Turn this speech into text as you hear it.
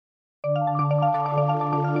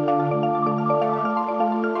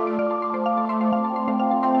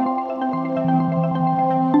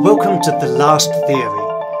Welcome to The Last Theory,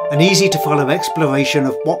 an easy-to-follow exploration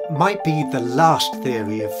of what might be the last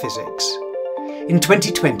theory of physics. In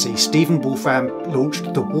 2020, Stephen Wolfram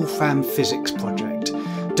launched the Wolfram Physics Project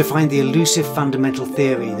to find the elusive fundamental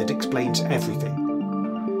theory that explains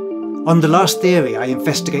everything. On The Last Theory, I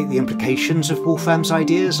investigate the implications of Wolfram's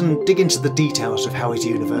ideas and dig into the details of how his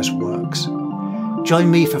universe works.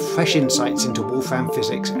 Join me for fresh insights into Wolfram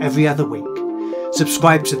physics every other week.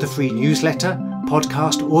 Subscribe to the free newsletter,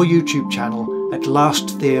 podcast or YouTube channel at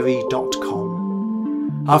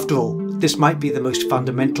lasttheory.com. After all, this might be the most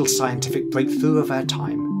fundamental scientific breakthrough of our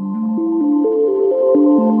time.